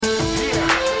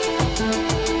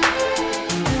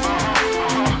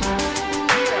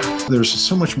There's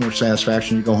so much more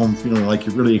satisfaction. You go home feeling like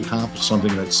you really accomplished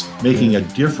something that's making a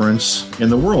difference in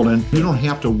the world. And you don't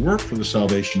have to work for the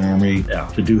Salvation Army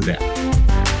to do that.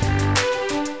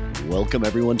 Welcome,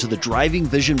 everyone, to the Driving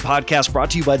Vision podcast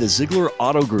brought to you by the Zeigler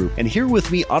Auto Group. And here with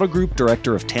me, Auto Group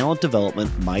Director of Talent Development,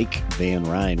 Mike Van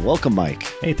Ryn. Welcome, Mike.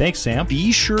 Hey, thanks, Sam.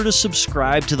 Be sure to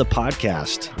subscribe to the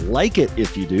podcast, like it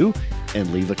if you do,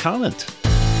 and leave a comment.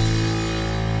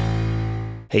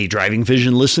 Hey, Driving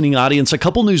Vision listening audience, a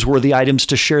couple newsworthy items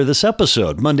to share this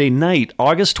episode. Monday night,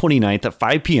 August 29th at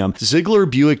 5 p.m.,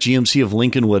 Zeigler Buick GMC of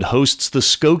Lincolnwood hosts the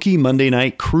Skokie Monday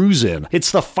Night Cruise-In.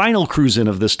 It's the final cruise-in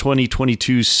of this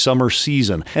 2022 summer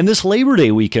season. And this Labor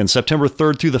Day weekend, September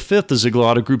 3rd through the 5th, the Zeigler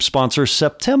Auto Group sponsors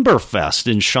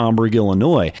Septemberfest in Schaumburg,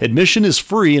 Illinois. Admission is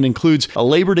free and includes a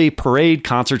Labor Day parade,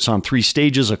 concerts on 3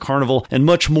 stages, a carnival, and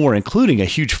much more, including a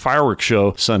huge fireworks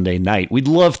show Sunday night. We'd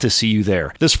love to see you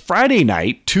there. This Friday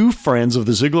night, 2 friends of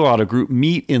the Zeigler Auto Group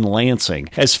meet in Lansing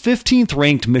as 15th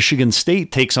ranked Michigan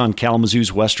State takes on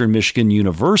Kalamazoo's Western Michigan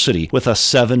University with a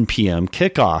 7 p.m.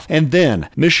 kickoff. And then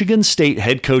Michigan State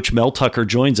head coach Mel Tucker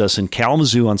joins us in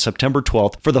Kalamazoo on September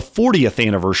 12th for the 40th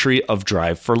anniversary of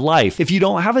Drive for Life. If you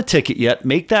don't have a ticket yet,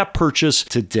 make that purchase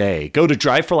today. Go to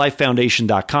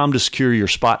driveforlifefoundation.com to secure your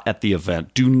spot at the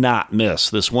event. Do not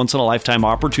miss this once-in-a-lifetime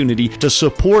opportunity to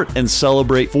support and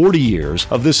celebrate 40 years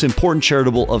of this important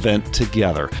charitable event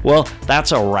together. Well,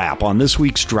 that's a wrap on this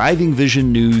week's Driving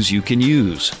Vision news you can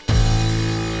use.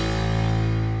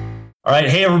 All right.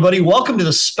 Hey, everybody. Welcome to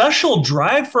the special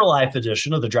Drive for Life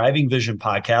edition of the Driving Vision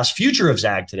podcast, Future of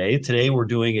Zag today. Today, we're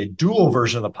doing a dual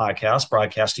version of the podcast,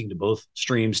 broadcasting to both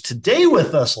streams. Today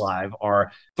with us live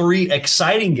are 3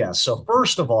 exciting guests. So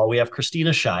first of all, we have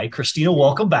Christina Scheid. Christina,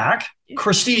 welcome back.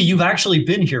 Christina, you've actually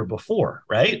been here before,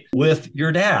 right? With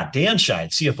your dad, Dan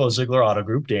Scheid, CFO Zeigler Auto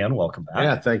Group. Dan, welcome back.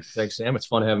 Yeah, thanks, Sam. It's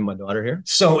fun having my daughter here.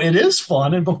 So it is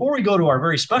fun. And before we go to our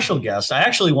very special guest, I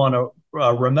actually want to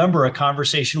remember a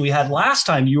conversation we had last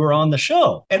time you were on the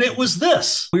show. And it was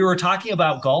this. We were talking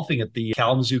about golfing at the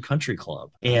Kalamazoo Country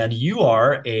Club. And you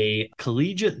are a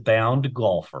collegiate-bound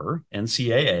golfer,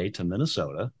 NCAA to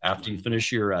Minnesota, after you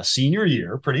finish your senior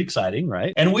year. Pretty exciting,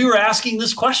 right? And we were asking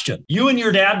this question. You and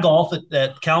your dad golf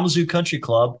at Kalamazoo Country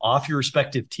Club off your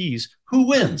respective tees. Who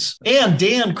wins? And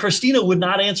Dan, Christina would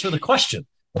not answer the question.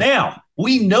 Now,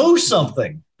 we know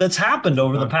something that's happened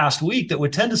over the past week that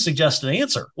would tend to suggest an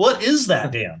answer. What is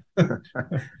that, Dan? Where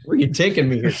are you taking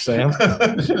me here, Sam?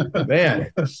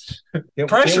 Man.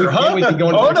 Pressure, huh? We're not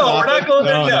going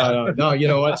there yet. No, you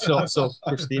know what? So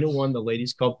Christina won the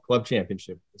Ladies Club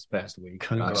Championship this past week.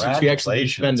 Congratulations. She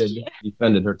actually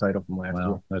defended her title from last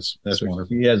year. That's so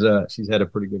wonderful. She's had a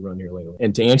pretty good run here lately.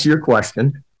 And to answer your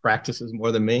question, practices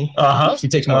more than me. She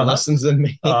takes more lessons than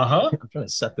me. I'm trying to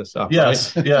set this up.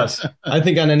 Yes, right? yes. I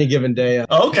think on any given day.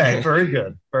 Okay, very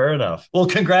good. Fair enough. Well,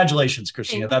 congratulations,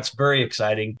 Christina. That's very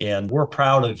exciting. And we're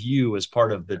proud of you as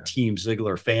part of the Team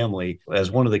Zeigler family,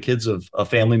 as one of the kids of a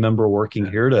family member working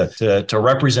here to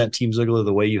represent Team Zeigler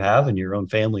the way you have in your own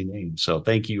family name. So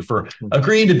thank you for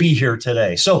agreeing to be here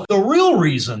today. So the real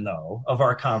reason, though, of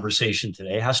our conversation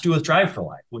today has to do with Drive for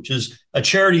Life, which is a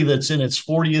charity that's in its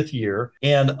 40th year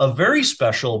and a very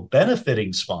special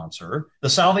benefiting sponsor, the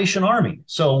Salvation Army.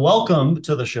 So welcome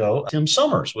to the show, Tim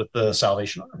Summers with the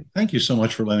Salvation Army. Thank you so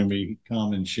much for letting me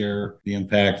come and share the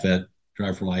impact that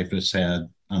Drive for Life has had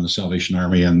on the Salvation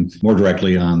Army and more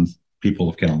directly on people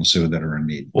of Kalamazoo that are in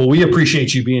need. Well, we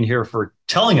appreciate you being here for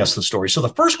telling us the story. So the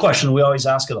first question we always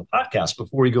ask of the podcast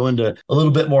before we go into a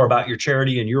little bit more about your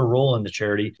charity and your role in the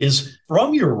charity is,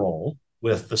 from your role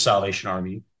with the Salvation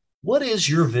Army, what is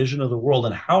your vision of the world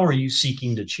and how are you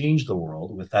seeking to change the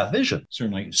world with that vision?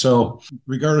 Certainly. So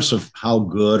regardless of how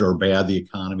good or bad the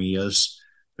economy is,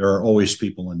 there are always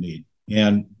people in need.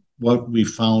 And what we've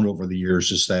found over the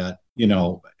years is that,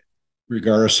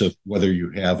 regardless of whether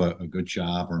you have a good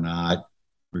job or not,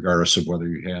 regardless of whether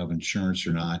you have insurance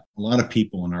or not, a lot of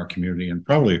people in our community and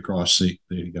probably across the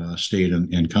state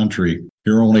and country,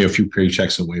 you're only a few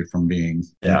paychecks away from being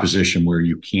in a position where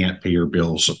you can't pay your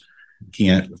bills, you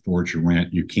can't afford your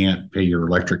rent, you can't pay your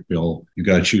electric bill. You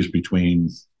got to choose between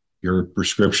your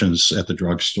prescriptions at the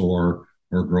drugstore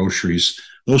or groceries.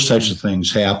 Those types of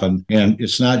things happen. And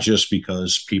it's not just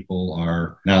because people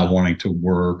are not wanting to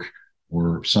work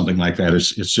or something like that.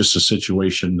 It's just a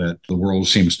situation that the world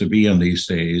seems to be in these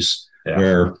days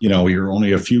where, you're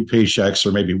only a few paychecks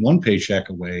or maybe one paycheck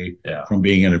away from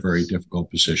being in a very difficult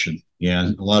position.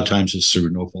 And a lot of times it's through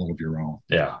no fault of your own.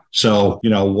 Yeah. So,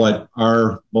 what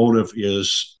our motive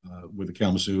is with the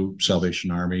Kalamazoo Salvation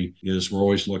Army is we're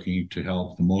always looking to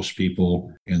help the most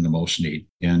people in the most need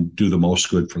and do the most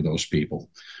good for those people.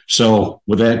 So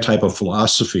with that type of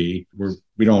philosophy,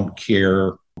 we don't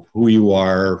care who you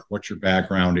are, what your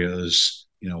background is,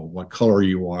 what color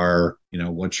you are,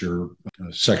 what your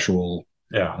sexual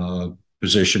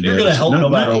position You're is. You're going to help no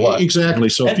matter what. Exactly.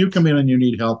 So if you come in and you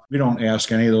need help, we don't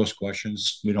ask any of those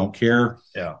questions. We don't care.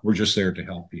 Yeah. We're just there to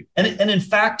help people. And in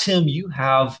fact, Tim, you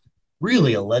have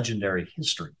really a legendary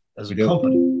history as a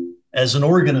company, as an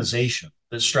organization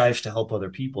that strives to help other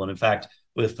people. And in fact,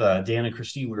 with Dan and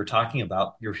Christine, we were talking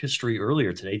about your history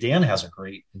earlier today. Dan has a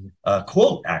great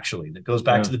quote, actually, that goes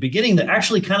back to the beginning that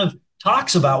actually kind of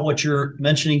talks about what you're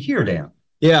mentioning here, Dan.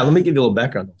 Yeah, let me give you a little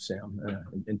background, though, Sam.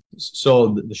 So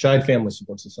the Scheid family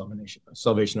supports the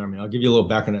Salvation Army. I'll give you a little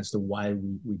background as to why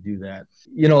we do that.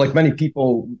 Like many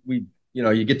people, you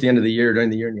get to the end of the year, during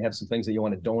the year, and you have some things that you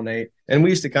want to donate. And we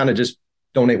used to kind of just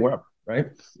donate wherever, right?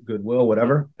 Goodwill,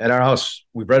 whatever. At our house,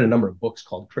 we've read a number of books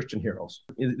called Christian Heroes.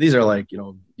 These are like,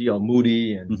 D.L.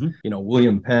 Moody and,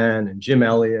 William Penn and Jim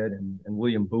Elliot and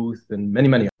William Booth and many,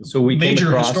 many. So we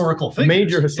major historical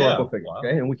figures. Wow.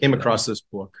 Okay. And we came across this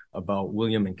book about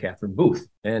William and Catherine Booth.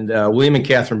 And William and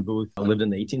Catherine Booth lived in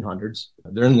the 1800s.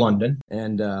 They're in London.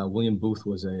 And William Booth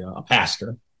was a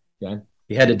pastor. Okay.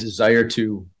 He had a desire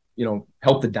to,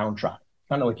 help the downtrodden,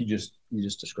 kind of like you just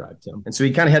described, Tim. And so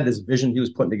he kind of had this vision he was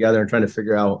putting together and trying to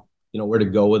figure out, where to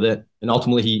go with it. And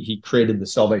ultimately he created the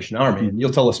Salvation Army, and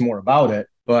you'll tell us more about it.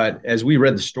 But as we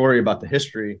read the story about the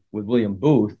history with William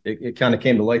Booth, it kind of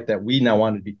came to light that we now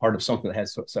wanted to be part of something that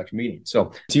has such meaning.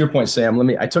 So to your point, Sam,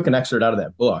 I took an excerpt out of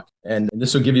that book, and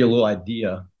this will give you a little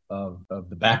idea of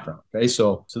the background. Okay.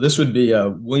 So this would be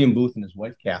William Booth and his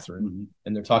wife, Catherine,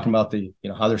 and they're talking about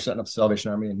how they're setting up the Salvation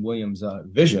Army and William's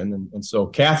vision. And so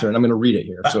Catherine, I'm going to read it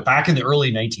here. So back in the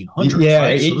early 1900s. Yeah.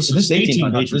 Right? So this is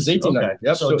 1800s. This is 1800s. Okay.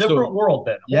 Yep. So a different world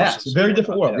then. Yes. A very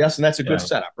different world. Yes. And that's a good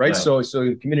setup, right? Yeah.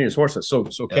 So community is horses. So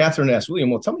Catherine asked William,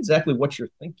 well, tell me exactly what you're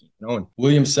thinking. And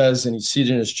William says, and he's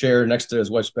seated in his chair next to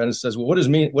his wife's bed, and says, well, what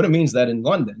it means that in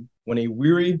London, when a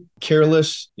weary,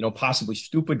 careless, possibly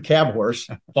stupid cab horse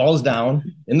falls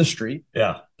down in the street,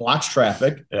 blocks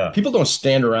traffic, people don't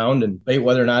stand around and debate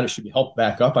whether or not it should be helped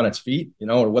back up on its feet,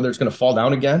 or whether it's going to fall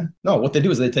down again. No, what they do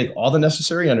is they take all the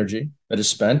necessary energy that is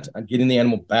spent on getting the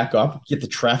animal back up, get the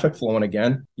traffic flowing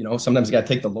again. Sometimes you got to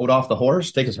take the load off the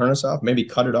horse, take his harness off, maybe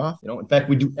cut it off. In fact,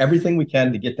 we do everything we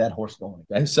can to get that horse going.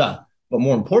 Okay, so. But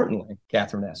more importantly,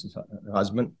 Catherine asked her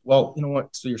husband, well, you know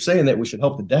what? So you're saying that we should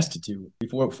help the destitute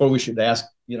before we should ask,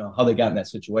 how they got in that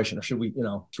situation? Or should we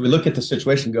look at the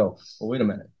situation and go, well, wait a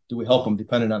minute, do we help them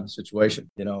depending on the situation?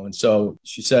 And so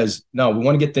she says, no, we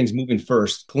want to get things moving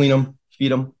first, clean them,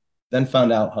 feed them, then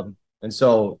find out how. And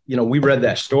so, we read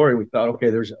that story. We thought, okay,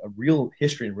 there's a real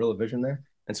history and real vision there.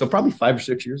 And so probably 5 or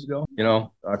 6 years ago,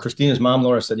 Christina's mom,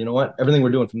 Laura, said, you know what, everything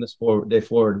we're doing from this day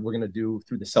forward, we're going to do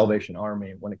through the Salvation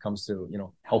Army when it comes to,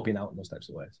 helping out in those types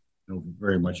of ways.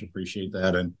 Very much appreciate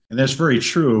that. And that's very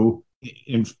true.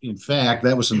 In fact,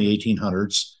 that was in the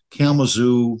 1800s.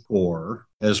 Kalamazoo Corps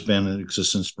has been in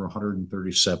existence for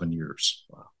 137 years.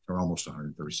 Wow. Or almost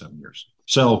 137 years.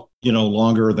 So,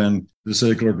 longer than the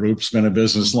Zeigler Group's been in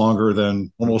business, longer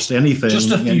than almost anything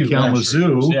in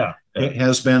Kalamazoo. It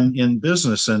has been in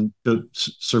business, and to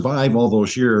survive all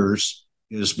those years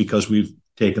is because we've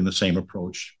taken the same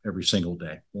approach every single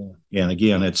day. Yeah. And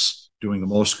again, it's doing the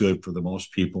most good for the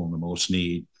most people in the most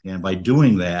need. And by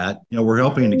doing that, we're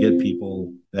helping to get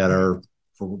people that are,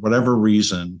 for whatever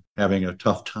reason, having a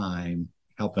tough time,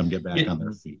 help them get back on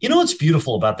their feet. What's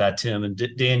beautiful about that, Tim, and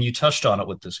Dan, you touched on it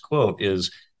with this quote, is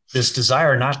this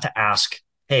desire not to ask,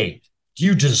 hey, do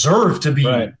you deserve to be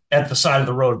at the side of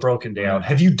the road broken down?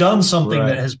 Have you done something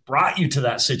that has brought you to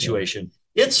that situation?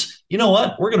 It's, you know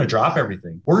what? We're going to drop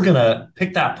everything. We're going to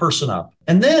pick that person up.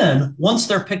 And then once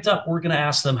they're picked up, we're going to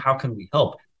ask them, how can we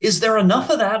help? Is there enough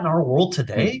of that in our world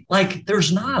today? Like,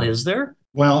 there's not, is there?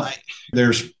 Well,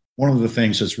 there's one of the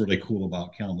things that's really cool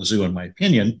about Kalamazoo, in my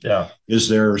opinion, is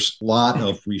there's a lot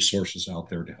of resources out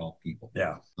there to help people.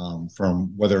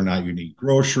 From whether or not you need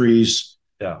groceries,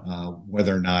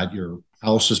 whether or not your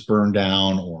house is burned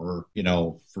down, or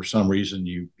for some reason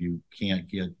you can't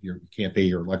pay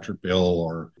your electric bill,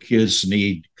 or kids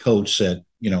need coats in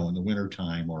the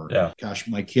wintertime, or gosh,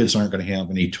 my kids aren't going to have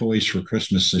any toys for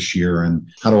Christmas this year, and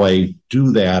how do I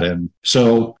do that? And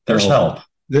so there's help.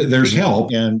 There's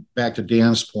help. And back to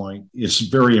Dan's point, it's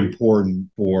very important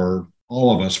for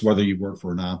all of us, whether you work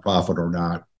for a nonprofit or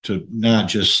not, to not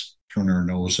just turn our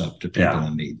nose up to people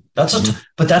in need. But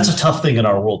that's a tough thing in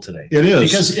our world today. It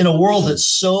is. Because in a world that's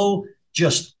so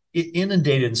just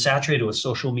inundated and saturated with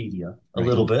social media a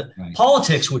little bit,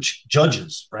 politics, which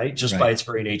judges, right, just by its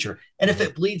very nature. And if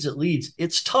it bleeds, it leads.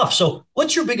 It's tough. So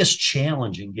what's your biggest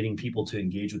challenge in getting people to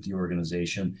engage with the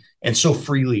organization and so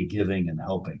freely giving and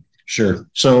helping? Sure.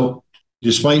 So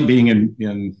despite being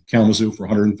in Kalamazoo for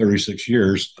 136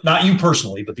 years. Not you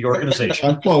personally, but the organization.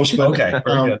 I'm close. But, okay.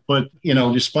 Very good. But,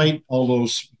 despite all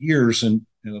those years and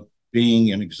being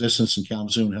in existence in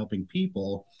Kalamazoo and helping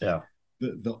people,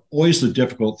 always the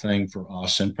difficult thing for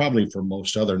us, and probably for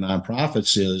most other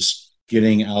nonprofits, is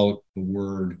getting out the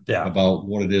word about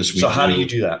what it is we do. So how do you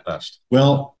do that best?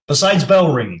 Well, besides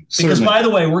bell ringing, because certainly. By the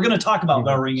way, we're going to talk about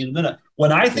bell ringing in a minute.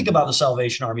 When I think about the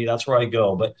Salvation Army, that's where I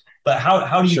go. But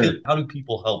how do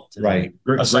people help today?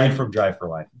 Aside from Drive for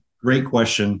Life? Great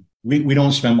question. We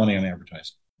don't spend money on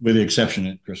advertising, with the exception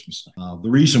at Christmas time. The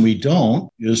reason we don't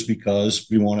is because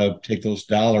we want to take those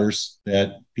dollars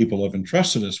that people have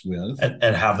entrusted us with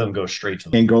and have them go straight to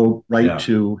them. And go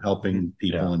to helping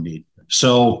people in need.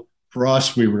 So for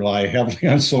us, we rely heavily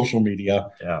on social media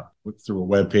through a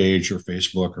web page or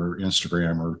Facebook or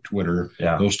Instagram or Twitter,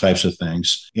 those types of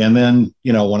things. And then,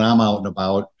 when I'm out and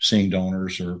about seeing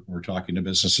donors or talking to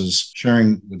businesses,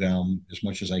 sharing with them as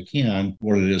much as I can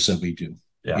what it is that we do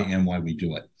and why we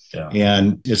do it. Yeah.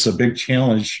 And it's a big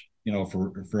challenge,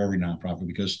 for every nonprofit,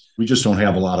 because we just don't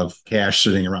have a lot of cash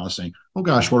sitting around saying, oh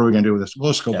gosh, what are we going to do with this? Well,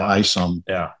 let's go buy some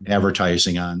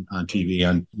advertising on TV.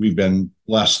 And we've been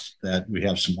blessed that we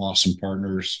have some awesome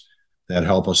partners that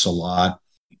help us a lot,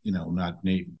 not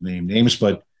name names,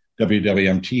 but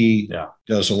WWMT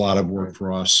does a lot of work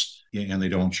for us, and they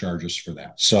don't charge us for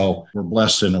that. So we're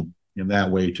blessed in that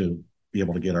way to be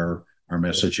able to get our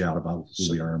message out about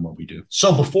who we are and what we do.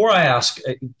 So before I ask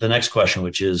the next question,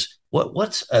 which is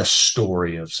what's a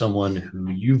story of someone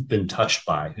who you've been touched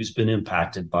by, who's been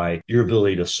impacted by your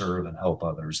ability to serve and help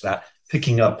others, that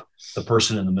picking up the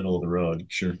person in the middle of the road?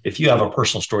 Sure. If you have a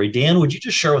personal story, Dan, would you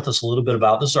just share with us a little bit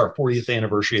about this? Is our 40th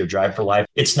anniversary of Drive for Life.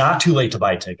 It's not too late to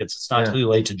buy tickets. It's not too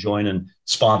late to join and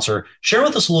sponsor. Share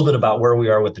with us a little bit about where we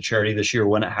are with the charity this year,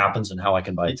 when it happens, and how I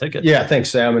can buy a ticket. Yeah, thanks,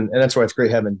 Sam. And that's why it's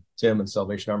great having Tim and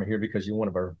Salvation Army here, because you're one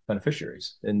of our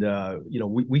beneficiaries. And,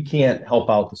 we can't help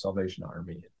out the Salvation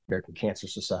Army, American Cancer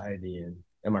Society, and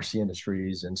MRC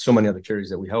Industries, and so many other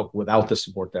charities that we help without the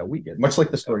support that we get, much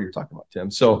like the story you're talking about, Tim.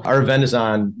 So our event is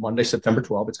on Monday, September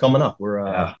 12th. It's coming up. We're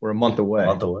a month away.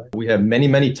 We have many,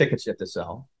 many tickets yet to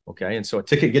sell. Okay. And so a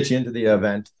ticket gets you into the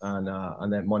event on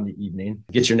that Monday evening,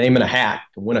 gets your name in a hat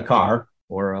to win a car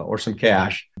or some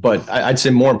cash. But I'd say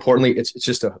more importantly, it's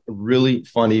just a really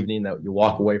fun evening that you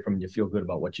walk away from and you feel good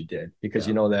about what you did, because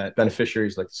you know that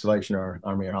beneficiaries like the Salvation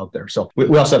Army are out there. So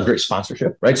we also have great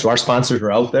sponsorship, right? So our sponsors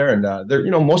are out there, and they're,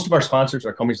 most of our sponsors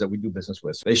are companies that we do business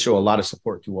with. So they show a lot of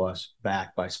support to us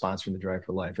back by sponsoring the Drive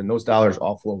for Life. And those dollars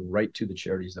all flow right to the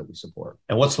charities that we support.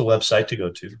 And what's the website to go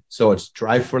to? So it's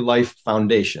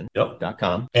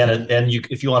driveforlifefoundation.com. And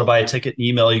if you want to buy a ticket and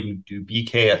email, you can do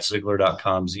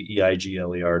bk@zeigler.com, zeigler.com.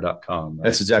 Right?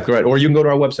 That's exactly right. Or you can go to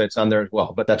our website. It's on there as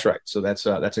well. But that's right. So that's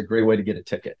a great way to get a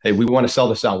ticket. Hey, we want to sell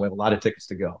this out. We have a lot of tickets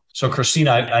to go. So Christina,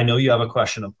 I know you have a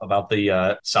question about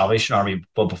the Salvation Army,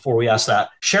 but before we ask that,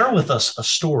 share with us a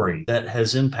story that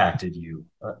has impacted you,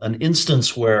 an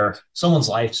instance where someone's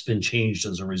life's been changed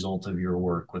as a result of your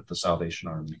work with the Salvation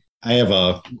Army. I have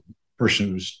a person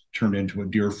who's turned into a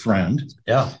dear friend.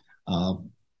 Yeah. A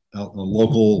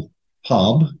local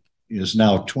pub is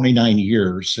now 29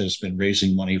 years, has been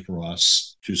raising money for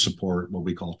us to support what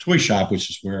we call Toy Shop, which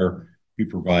is where we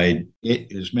provide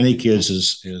as many kids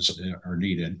as are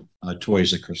needed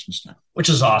toys at Christmas time. Which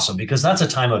is awesome, because that's a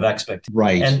time of expectation.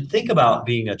 Right. And think about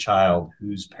being a child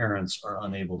whose parents are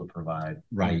unable to provide.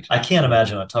 Right. I can't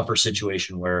imagine a tougher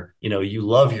situation where, you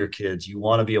love your kids, you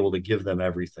want to be able to give them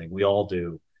everything. We all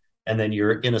do. And then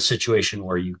you're in a situation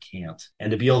where you can't. And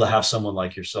to be able to have someone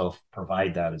like yourself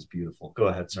provide that is beautiful. Go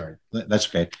ahead. Sorry. That's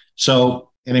okay.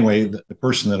 So anyway, the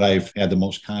person that I've had the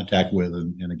most contact with,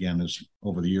 and again, is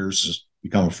over the years has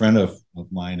become a friend of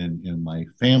mine and my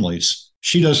family's,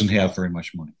 she doesn't have very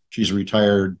much money. She's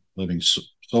retired, living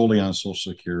solely on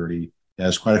Social Security,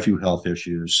 has quite a few health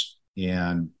issues,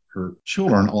 and her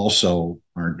children also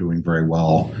aren't doing very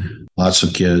well. Lots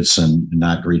of kids and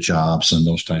not great jobs and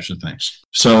those types of things.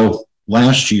 So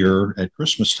last year at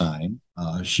Christmas time,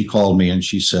 she called me and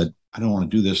she said, I don't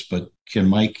want to do this, but can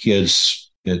my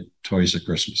kids get toys at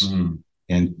Christmas?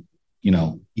 And,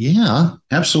 yeah,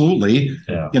 absolutely.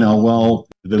 Yeah. Well,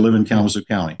 do they live in Kalamazoo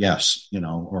County? Yes.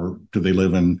 Or do they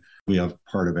live we have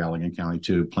part of Allegan County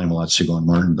too, Plainville, Otsego, and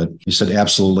Martin. But he said,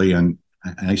 absolutely. And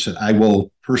And I said, I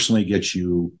will personally get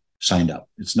you signed up.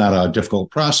 It's not a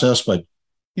difficult process, but,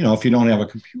 if you don't have a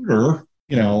computer,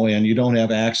 and you don't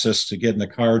have access to get in the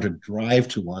car to drive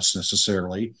to us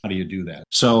necessarily, how do you do that?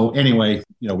 So anyway,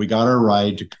 we got our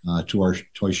ride to our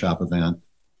toy shop event,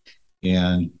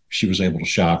 and she was able to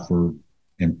shop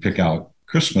and pick out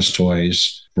Christmas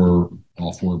toys for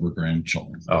all 4 of her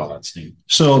grandchildren. Oh, that's neat.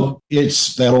 So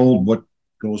it's that old what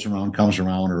goes around comes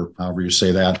around, or however you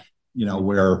say that,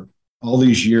 where all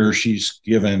these years she's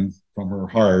given from her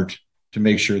heart to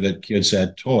make sure that kids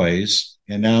had toys.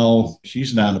 And now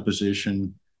she's not in a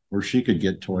position where she could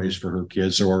get toys for her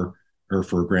kids or for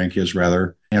her grandkids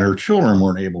rather. And her children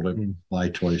weren't able to buy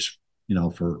toys,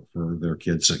 for their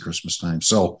kids at Christmas time.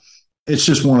 So it's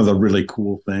just one of the really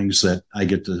cool things that I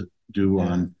get to do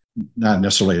on not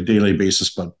necessarily a daily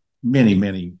basis, but many,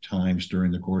 many times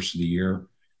during the course of the year,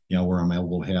 where I'm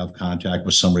able to have contact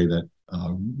with somebody that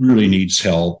really needs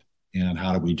help. And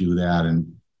how do we do that?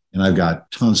 And I've got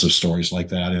tons of stories like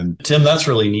that. And Tim, that's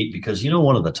really neat because,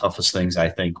 one of the toughest things I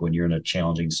think when you're in a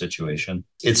challenging situation,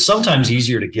 it's sometimes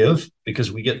easier to give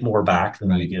because we get more back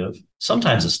than we give.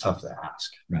 Sometimes it's tough to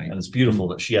ask. Right. And it's beautiful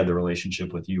that she had the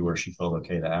relationship with you where she felt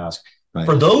okay to ask. Right.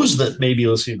 For those that may be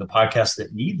listening to the podcast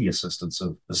that need the assistance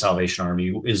of the Salvation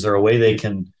Army, is there a way they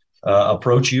can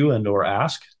approach you and or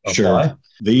ask? Apply? Sure.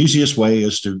 The easiest way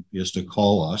is to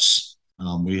call us.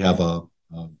 We have a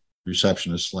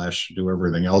receptionist / do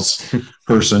everything else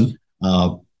person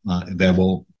that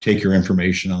will take your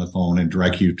information on the phone and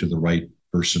direct you to the right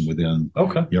person within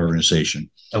the organization.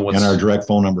 And our direct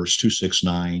phone number is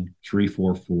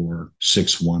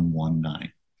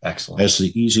 269-344-6119. Excellent. That's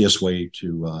the easiest way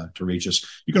to reach us.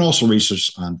 You can also reach us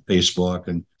on Facebook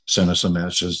and send us a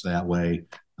message that way.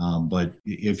 But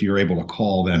if you're able to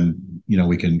call, then,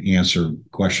 we can answer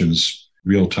questions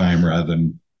real time rather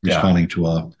than responding to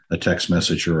a text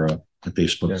message or a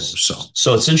Facebook post.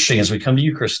 So it's interesting as we come to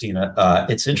you, Christina.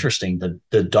 It's interesting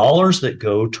the dollars that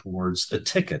go towards the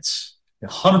tickets,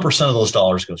 100% of those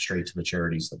dollars go straight to the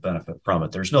charities that benefit from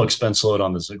it. There's no expense load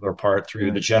on the Zeigler part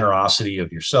through the generosity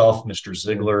of yourself, Mr.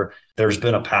 Zeigler. There's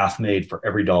been a path made for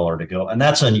every dollar to go. And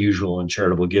that's unusual in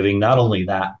charitable giving. Not only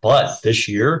that, but this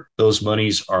year, those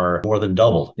monies are more than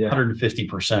doubled,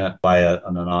 150% by an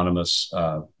anonymous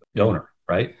donor,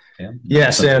 right?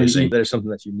 Yes, and there's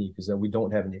something that's unique is that we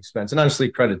don't have any expense. And honestly,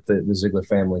 credit the Zeigler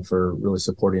family for really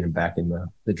supporting and backing the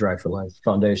Drive for Life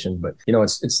Foundation. But,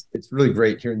 it's really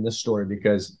great hearing this story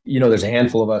because, there's a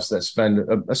handful of us that spend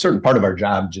a certain part of our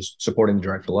job just supporting the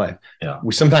Drive for Life. Yeah.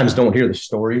 We sometimes don't hear the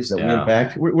stories that we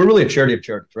impact. We're really a charity of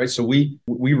charities, right? So we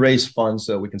raise funds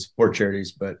so we can support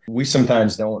charities, but we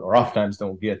sometimes don't, or oftentimes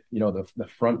don't get, the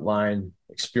front line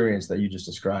experience that you just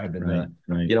described. And,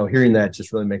 hearing that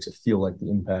just really makes it feel like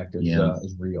the impact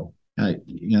is real. A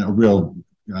real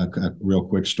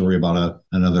quick story about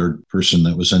another person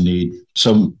that was in need.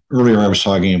 So earlier I was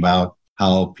talking about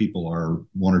how people are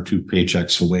 1 or 2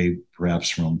 paychecks away, perhaps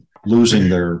from losing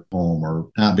their home or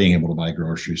not being able to buy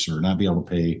groceries or not be able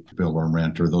to pay bill or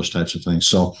rent or those types of things.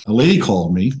 So a lady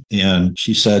called me and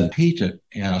she said, "Hate to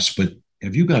ask, but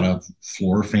have you got a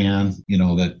floor fan,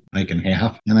 that I can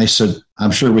have?" And I said,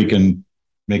 "I'm sure we can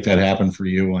make that happen for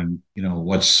you. And,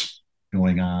 what's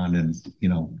going on and,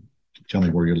 tell me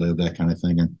where you live," that kind of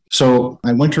thing. And so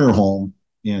I went to her home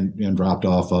and dropped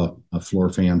off a floor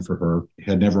fan for her.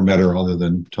 Had never met her other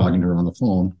than talking to her on the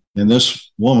phone. And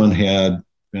this woman had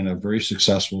been a very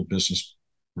successful business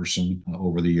person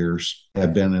over the years,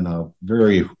 had been in a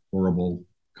very horrible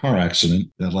car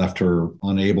accident that left her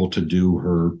unable to do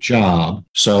her job.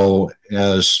 So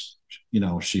as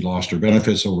she lost her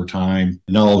benefits over time,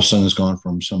 and all of a sudden has gone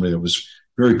from somebody that was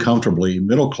very comfortably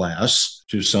middle class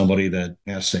to somebody that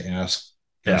has to ask,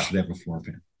 should have a floor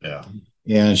fan. Yeah.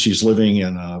 And she's living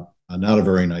in a not a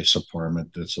very nice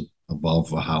apartment that's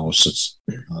above a house. It's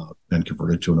been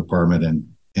converted to an apartment,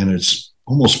 and it's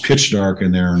almost pitch dark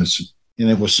in there. And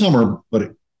it was summer,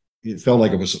 but it felt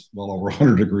like it was well over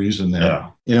 100 degrees in there. Yeah.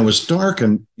 And it was dark.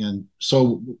 And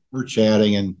so we're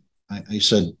chatting, and I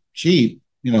said, "Gee,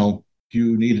 do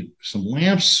you need some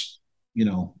lamps,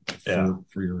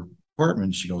 for your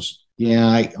apartment?" She goes, "Yeah,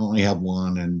 I only have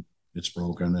one and it's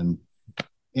broken."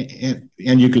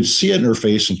 And you could see it in her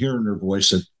face and hear it in her voice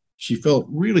that she felt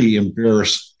really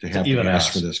embarrassed to have to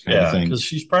ask for this kind of thing. Because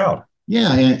she's proud.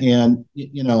 Yeah. And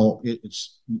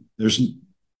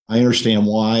I understand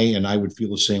why, and I would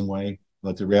feel the same way.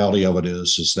 But the reality of it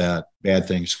is that bad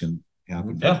things can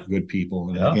happen to good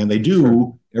people. And they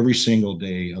do every single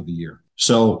day of the year.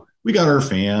 So we got our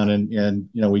fan and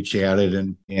we chatted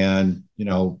and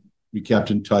we kept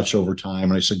in touch over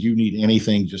time. And I said, "You need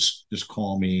anything, just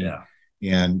call me. Yeah.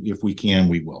 And if we can,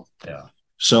 we will." Yeah.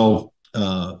 So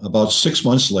about 6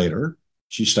 months later,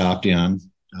 she stopped in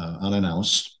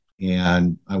unannounced,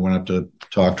 and I went up to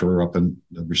talk to her up in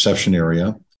the reception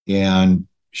area, and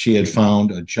she had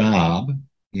found a job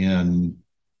in,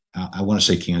 I want to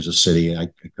say Kansas City. I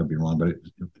could be wrong, but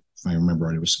if I remember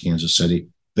right, it was Kansas City,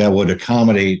 that would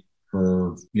accommodate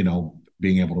her,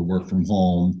 being able to work from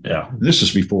home. Yeah. And this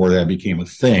is before that became a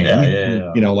thing,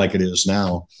 like it is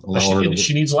now.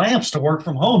 She needs lamps to work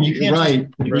from home. You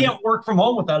can't, can't work from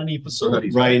home without any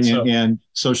facilities. Right. And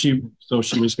so she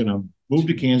was going to move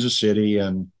to Kansas City,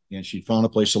 and she found a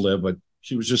place to live, but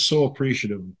she was just so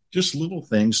appreciative. Just little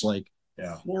things like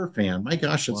floor fan. My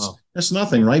gosh, that's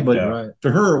nothing, right? But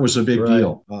to her, it was a big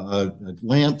deal. A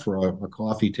lamp for a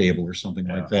coffee table or something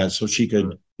like that, so she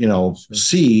could,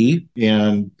 see.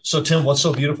 And so, Tim, what's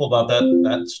so beautiful about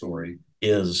that story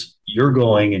is you're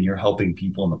going and you're helping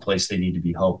people in the place they need to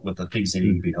be helped with, the things they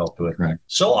need to be helped with. Correct.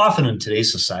 So often in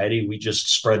today's society, we just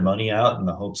spread money out in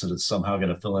the hopes that it's somehow going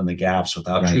to fill in the gaps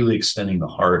without truly extending the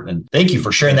heart. And thank you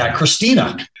for sharing that.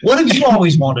 Christina, what have you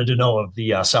always wanted to know of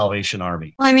the Salvation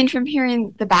Army? Well, I mean, from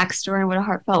hearing the backstory and what a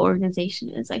heartfelt organization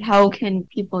is, like, how can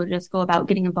people just go about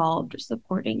getting involved or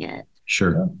supporting it?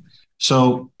 Sure. Yeah.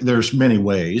 So there's many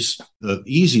ways. The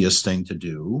easiest thing to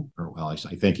do, I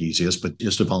think easiest, but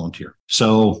is to volunteer.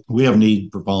 So we have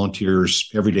need for volunteers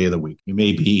every day of the week. You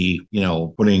may be,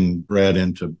 putting bread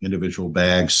into individual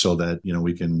bags so that,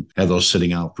 we can have those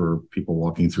sitting out for people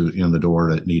walking through in the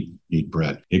door that need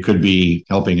bread. It could be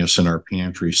helping us in our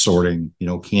pantry, sorting,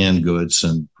 canned goods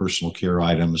and personal care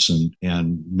items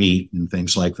and meat and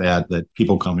things like that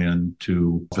people come in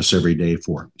to us every day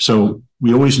for. So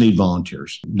we always need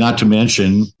volunteers. Not to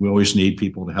mention, we always need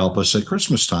people to help us at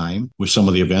Christmas time with some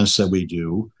of the events that we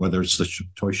do, whether it's the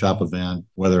toy shop event,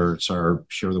 whether it's our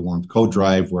Share the Warmth coat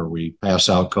drive, where we pass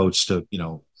out coats to,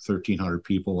 1,300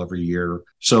 people every year.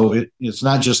 So it's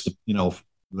not just,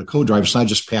 the coat drive, it's not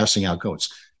just passing out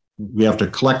coats. We have to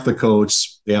collect the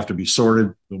coats. They have to be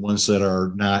sorted. The ones that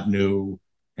are not new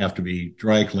have to be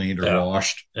dry cleaned or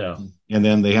washed. Yeah. And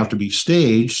then they have to be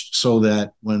staged so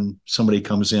that when somebody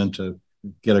comes in to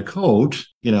get a coat,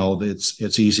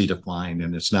 it's easy to find,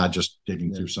 and it's not just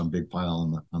digging through some big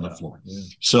pile on the floor. Yeah.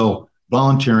 So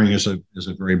volunteering is a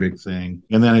very big thing.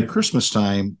 And then at Christmas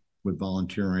time with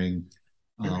volunteering,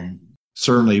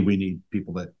 certainly we need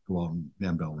people that go out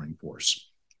and bell ring for us.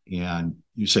 And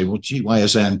you say, well, gee, why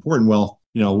is that important? Well,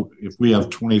 if we have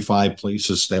 25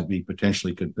 places that we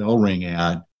potentially could bell ring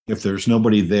at, if there's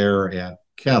nobody there at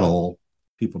kettle,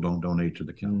 people don't donate to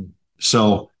the kettle.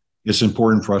 So it's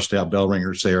important for us to have bell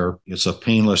ringers there. It's a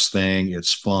painless thing.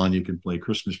 It's fun. You can play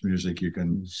Christmas music. You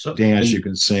can dance. You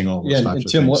can sing, all those types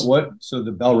of Tim, things. So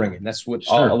the bell ringing, that's what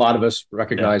a lot of us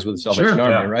recognize with the Salvation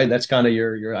Army, right? That's kind of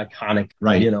your iconic,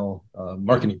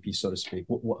 marketing piece, so to speak.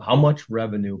 How much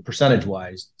revenue,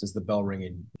 percentage-wise, does the bell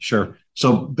ringing? Sure.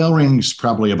 So bell ringing is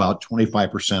probably about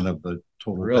 25% of the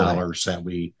total dollars that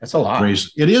we That's a lot.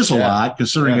 raise. It is a lot,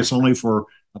 considering it's only for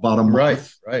about a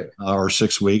month, right. Or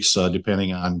 6 weeks,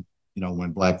 depending on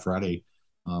when Black Friday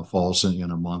falls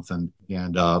in a month, and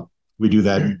we do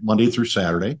that Monday through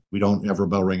Saturday. We don't ever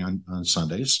bell ring on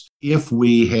Sundays. If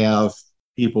we have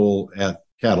people at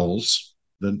kettles,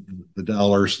 the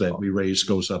dollars that we raise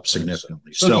goes up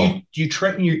significantly. So do you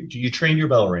train your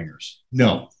bell ringers?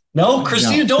 No. No,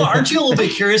 Christina, aren't you a little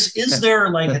bit curious? Is there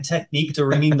like a technique to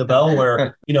ringing the bell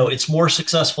where, it's more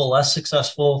successful, less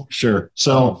successful? Sure.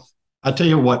 So I'll tell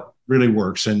you what really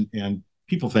works. And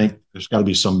people think there's got to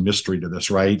be some mystery to this,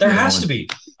 right? There has to be.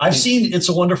 I've seen It's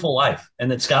a Wonderful Life,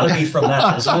 and it's got to be from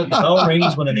that. Isn't it? Bell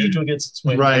rings when an angel gets its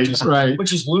wings,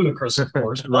 which is ludicrous, of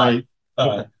course. Right.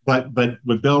 But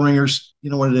with bell ringers, you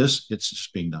know what it is? It's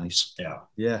just being nice.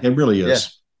 Yeah. It really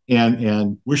is.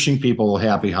 And wishing people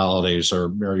happy holidays or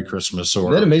Merry Christmas. Or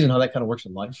isn't that amazing how that kind of works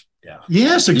in life? Yeah.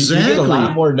 Yes, exactly. You get a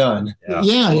lot more done.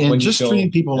 Yeah. And just treating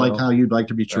people like how you'd like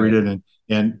to be treated.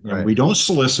 And we don't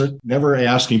solicit, never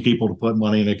asking people to put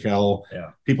money in a kettle.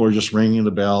 Yeah. People are just ringing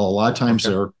the bell. A lot of times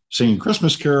they're singing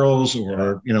Christmas carols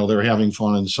or, they're having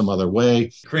fun in some other way.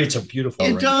 It creates a beautiful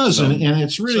It does. So, and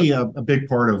it's really a big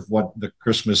part of what the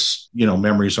Christmas,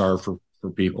 memories are for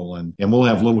people. And we'll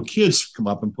have little kids come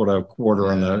up and put a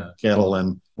quarter in the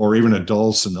kettle, or even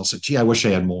adults, and they'll say, gee, I wish I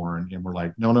had more. And we're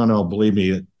like, no, believe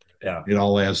me, it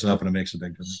all adds up and it makes a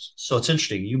big difference. So it's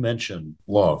interesting. You mentioned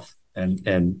love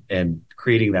and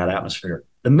creating that atmosphere.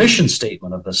 The mission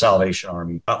statement of the Salvation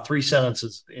Army, about 3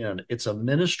 sentences in, it's a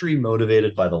ministry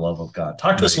motivated by the love of God.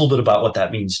 Talk to us a little bit about what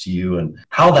that means to you and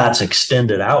how that's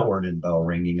extended outward in bell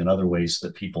ringing and other ways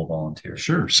that people volunteer.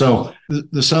 Sure. So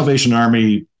the Salvation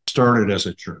Army started as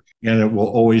a church, and it will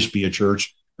always be a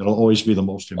church. That'll always be the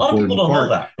most important A lot of people don't part.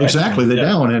 know that. Right? Exactly, they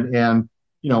don't. And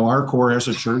our Corps as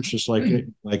a church, just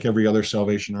like every other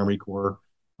Salvation Army Corps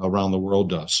around the world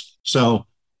does. So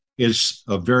it's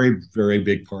a very, very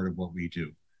big part of what we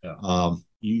do. Yeah.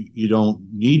 You don't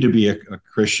need to be a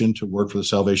Christian to work for the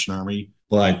Salvation Army,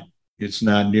 but it's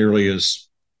not nearly as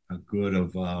good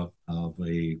of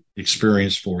a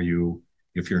experience for you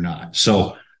if you're not.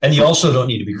 So, and you also don't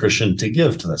need to be Christian to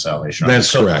give to the Salvation Army.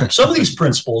 That's correct. Some of these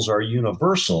principles are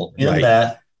universal in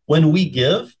that when we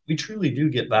give, we truly do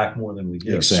get back more than we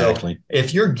give. Exactly. So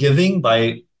if you're giving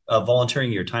by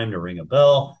volunteering your time to ring a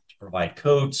bell, to provide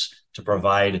coats, to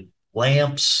provide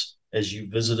lamps, as you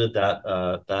visited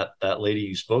that lady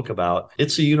you spoke about,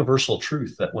 it's a universal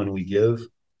truth that when we give,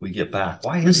 we get back.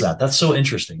 Why is that? That's so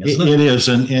interesting, isn't it? It is.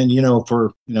 And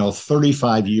for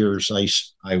 35 years,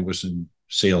 I was in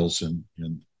sales and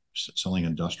selling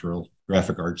industrial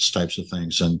graphic arts types of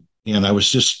things. And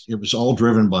it was all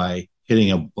driven by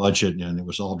hitting a budget, and it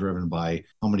was all driven by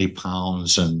how many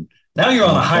pounds. And now you're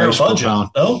on a higher budget.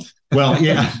 Oh, well,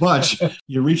 yeah, but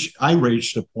I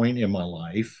reached a point in my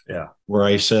life where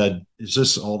I said, is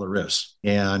this all there is?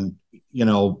 And,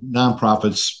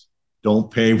 nonprofits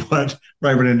don't pay what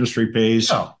private industry pays.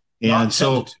 No, and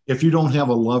so if you don't have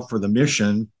a love for the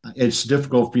mission, it's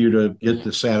difficult for you to get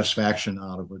the satisfaction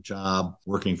out of a job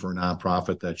working for a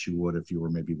nonprofit that you would if you were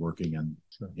maybe working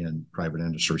in private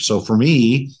industry. So for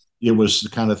me, it was the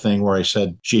kind of thing where I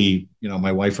said,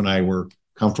 my wife and I were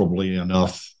comfortably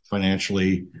enough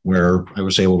financially where I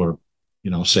was able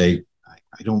to, say,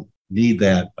 I don't need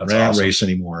that rat race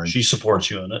anymore. And she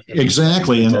supports you in it.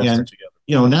 Exactly. And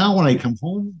now when I come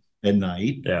home at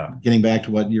night, getting back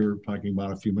to what you were talking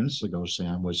about a few minutes ago,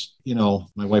 Sam, was,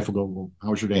 my wife will go, well, how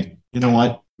was your day? You know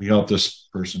what? We helped this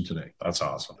person today. That's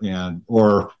awesome.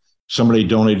 Or somebody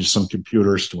donated some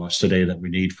computers to us today that we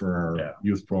need for our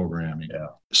youth programming. Yeah.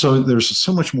 So there's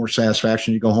so much more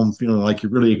satisfaction. You go home feeling like you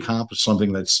really accomplished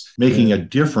something that's making a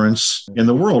difference in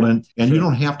the world. And you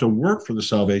don't have to work for the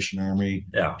Salvation Army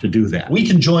to do that. We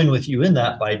can join with you in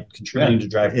that by contributing to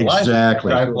Drive for Life.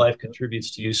 Exactly. Drive for Life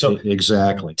contributes to you. So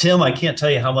exactly. Tim, I can't tell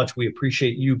you how much we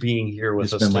appreciate you being here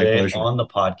with us today on the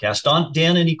podcast.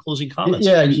 Dan, any closing comments?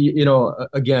 Yeah,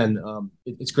 again,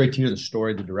 it's great to hear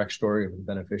the direct story of the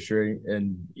beneficiary.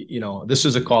 And, this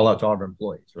is a call out to all of our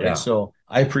employees, right? Yeah. So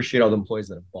I appreciate all the employees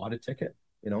that have bought a ticket.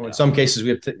 In some cases we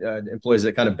have employees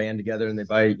that kind of band together and they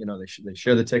buy, they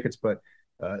share the tickets, but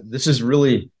this is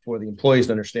really for the employees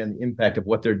to understand the impact of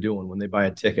what they're doing when they buy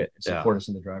a ticket and support us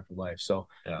in the Drive for Life. So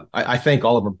I thank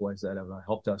all of our employees that have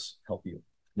helped us help you.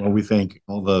 Well, we thank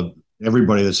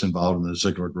everybody that's involved in the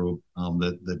Zeigler group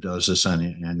that does this on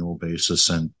an annual basis.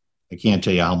 And I can't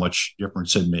tell you how much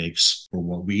difference it makes for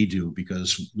what we do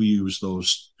because we use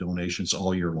those donations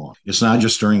all year long. It's not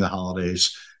just during the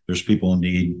holidays. There's people in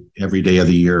need every day of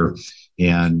the year,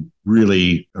 and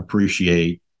really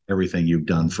appreciate everything you've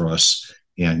done for us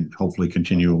and hopefully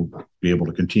be able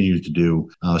to continue to do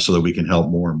so that we can help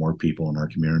more and more people in our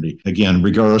community. Again,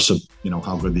 regardless of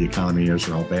how good the economy is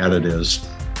or how bad it is,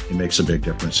 it makes a big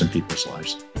difference in people's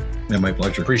lives. And my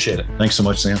pleasure. Appreciate it. Thanks so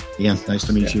much, Sam. Ian, nice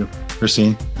to meet you.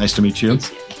 Christine, nice to meet you.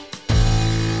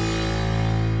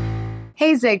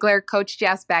 Hey Zeigler, Coach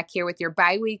Jess back here with your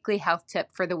bi-weekly health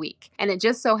tip for the week. And it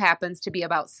just so happens to be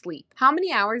about sleep. How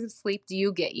many hours of sleep do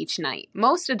you get each night?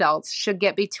 Most adults should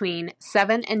get between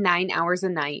 7 and 9 hours a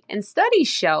night. And studies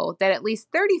show that at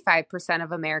least 35%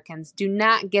 of Americans do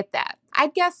not get that.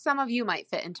 I'd guess some of you might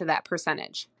fit into that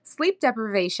percentage. Sleep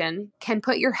deprivation can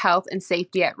put your health and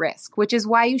safety at risk, which is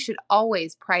why you should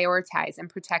always prioritize and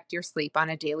protect your sleep on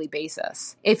a daily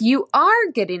basis. If you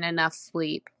are getting enough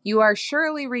sleep, you are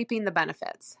surely reaping the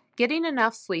benefits. Getting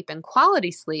enough sleep and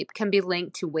quality sleep can be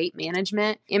linked to weight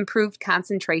management, improved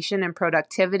concentration and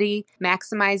productivity,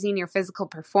 maximizing your physical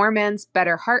performance,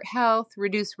 better heart health,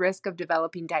 reduced risk of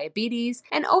developing diabetes,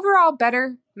 and overall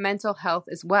better mental health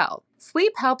as well.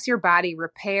 Sleep helps your body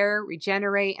repair,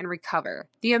 regenerate, and recover.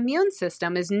 The immune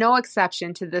system is no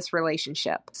exception to this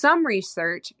relationship. Some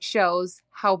research shows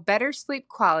how better sleep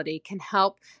quality can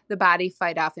help the body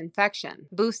fight off infection.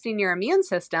 Boosting your immune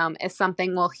system is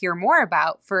something we'll hear more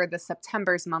about for the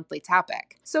September's monthly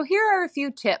topic. So here are a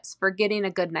few tips for getting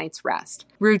a good night's rest.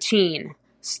 Routine.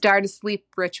 Start a sleep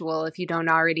ritual if you don't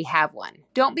already have one.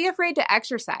 Don't be afraid to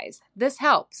exercise. This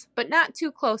helps, but not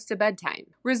too close to bedtime.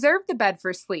 Reserve the bed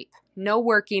for sleep. No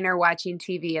working or watching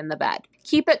TV in the bed.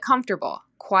 Keep it comfortable.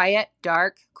 Quiet,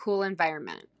 dark, cool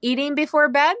environment. Eating before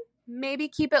bed? Maybe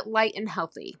keep it light and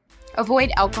healthy.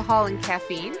 Avoid alcohol and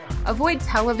caffeine. Avoid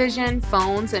television,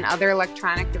 phones, and other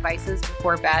electronic devices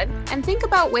before bed. And think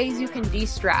about ways you can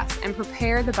de-stress and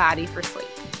prepare the body for sleep.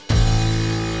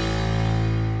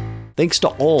 Thanks to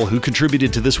all who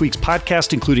contributed to this week's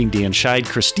podcast, including Dan Scheid,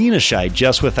 Christina Scheid,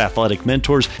 Jess with Athletic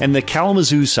Mentors, and the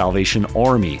Kalamazoo Salvation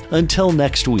Army. Until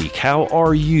next week, how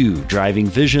are you driving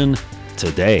vision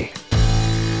today?